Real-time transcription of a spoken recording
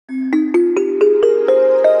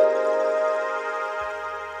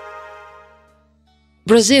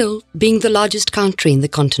Brazil, being the largest country in the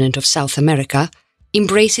continent of South America,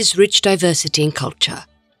 embraces rich diversity in culture.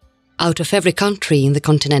 Out of every country in the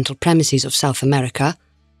continental premises of South America,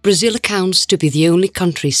 Brazil accounts to be the only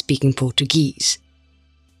country speaking Portuguese.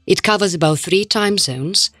 It covers about 3 time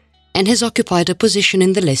zones and has occupied a position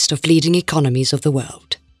in the list of leading economies of the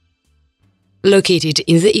world. Located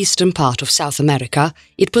in the eastern part of South America,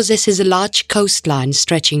 it possesses a large coastline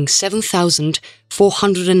stretching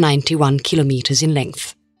 7,491 kilometers in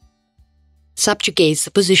length. Subjugates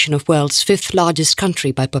the position of world's 5th largest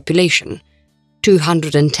country by population,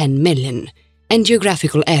 210 million, and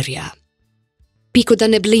geographical area. Pico da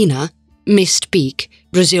Neblina, Mist Peak,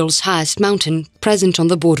 Brazil's highest mountain present on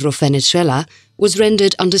the border of Venezuela, was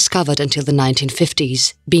rendered undiscovered until the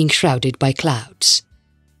 1950s, being shrouded by clouds.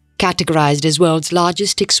 Categorized as world's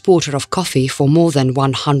largest exporter of coffee for more than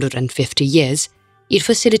 150 years, it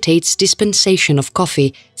facilitates dispensation of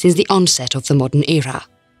coffee since the onset of the modern era.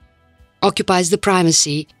 Occupies the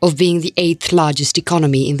primacy of being the 8th largest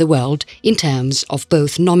economy in the world in terms of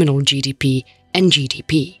both nominal GDP and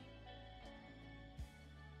GDP.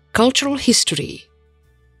 Cultural history.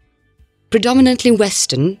 Predominantly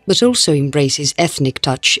Western, but also embraces ethnic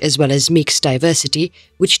touch as well as mixed diversity,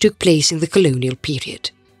 which took place in the colonial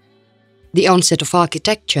period. The onset of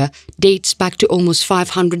architecture dates back to almost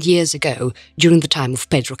 500 years ago, during the time of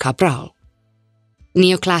Pedro Cabral.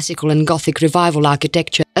 Neoclassical and Gothic revival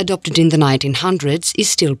architecture adopted in the 1900s is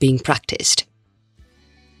still being practiced.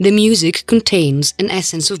 The music contains an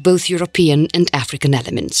essence of both European and African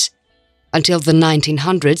elements. Until the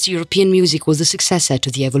 1900s, European music was the successor to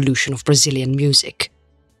the evolution of Brazilian music.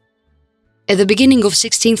 At the beginning of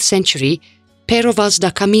 16th century, Pero Vaz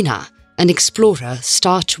da Caminha, an explorer,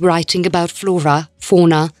 started writing about flora,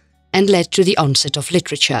 fauna, and led to the onset of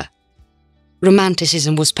literature.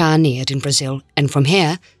 Romanticism was pioneered in Brazil and from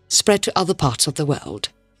here spread to other parts of the world.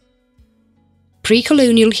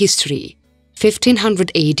 Pre-colonial history,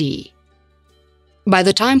 1500 AD. By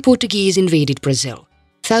the time Portuguese invaded Brazil,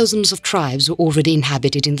 thousands of tribes were already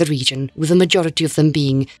inhabited in the region, with the majority of them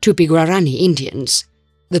being Tupi-Guarani Indians.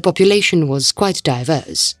 The population was quite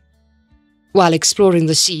diverse. While exploring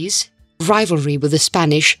the seas, rivalry with the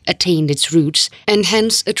Spanish attained its roots, and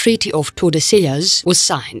hence a Treaty of Tordesillas was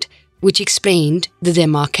signed, which explained the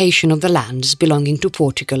demarcation of the lands belonging to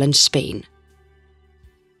Portugal and Spain.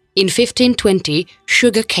 In 1520,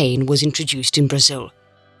 sugar cane was introduced in Brazil.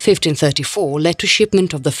 1534 led to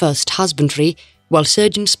shipment of the first husbandry, while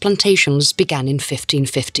Surgeon's plantations began in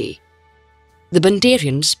 1550. The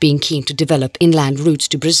Bandarians, being keen to develop inland routes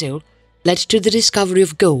to Brazil, led to the discovery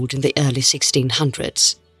of gold in the early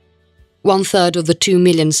 1600s. 1/3 of the 2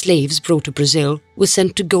 million slaves brought to Brazil were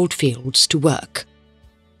sent to goldfields to work.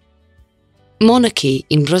 Monarchy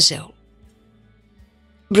in Brazil.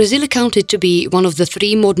 Brazil accounted to be one of the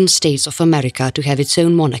 3 modern states of America to have its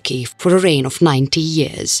own monarchy for a reign of 90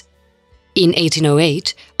 years. In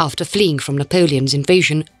 1808, after fleeing from Napoleon's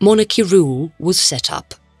invasion, monarchy rule was set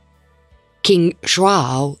up. King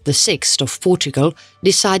João VI of Portugal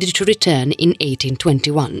decided to return in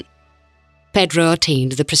 1821. Pedro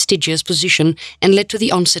attained the prestigious position and led to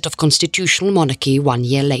the onset of constitutional monarchy 1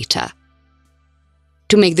 year later.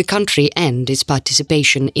 To make the country end its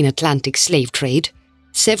participation in Atlantic slave trade,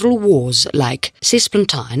 several wars like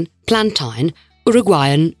Cisplantine, Plantine,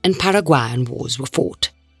 Uruguayan and Paraguayan wars were fought.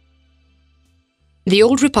 The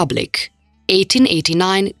Old Republic,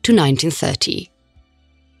 1889 to 1930.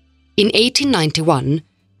 In 1891,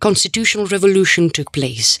 constitutional revolution took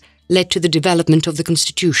place, led to the development of the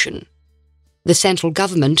constitution. The central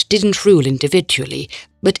government didn't rule individually,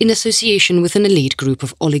 but in association with an elite group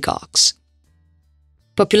of oligarchs.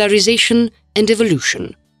 Popularization and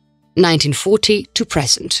evolution, 1940 to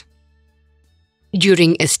present.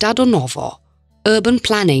 During Estado Novo, urban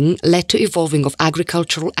planning led to evolving of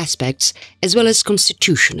agricultural aspects as well as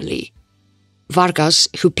constitutionally. Vargas,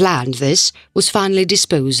 who planned this, was finally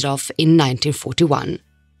disposed of in 1941.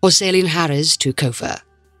 Juscelino Harris took over.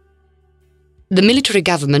 The military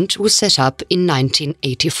government was set up in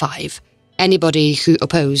 1985. Anybody who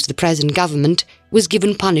opposed the present government was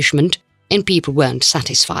given punishment and people weren't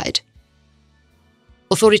satisfied.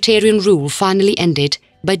 Authoritarian rule finally ended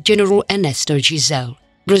by General Ernesto Geisel.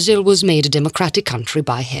 Brazil was made a democratic country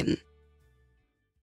by him.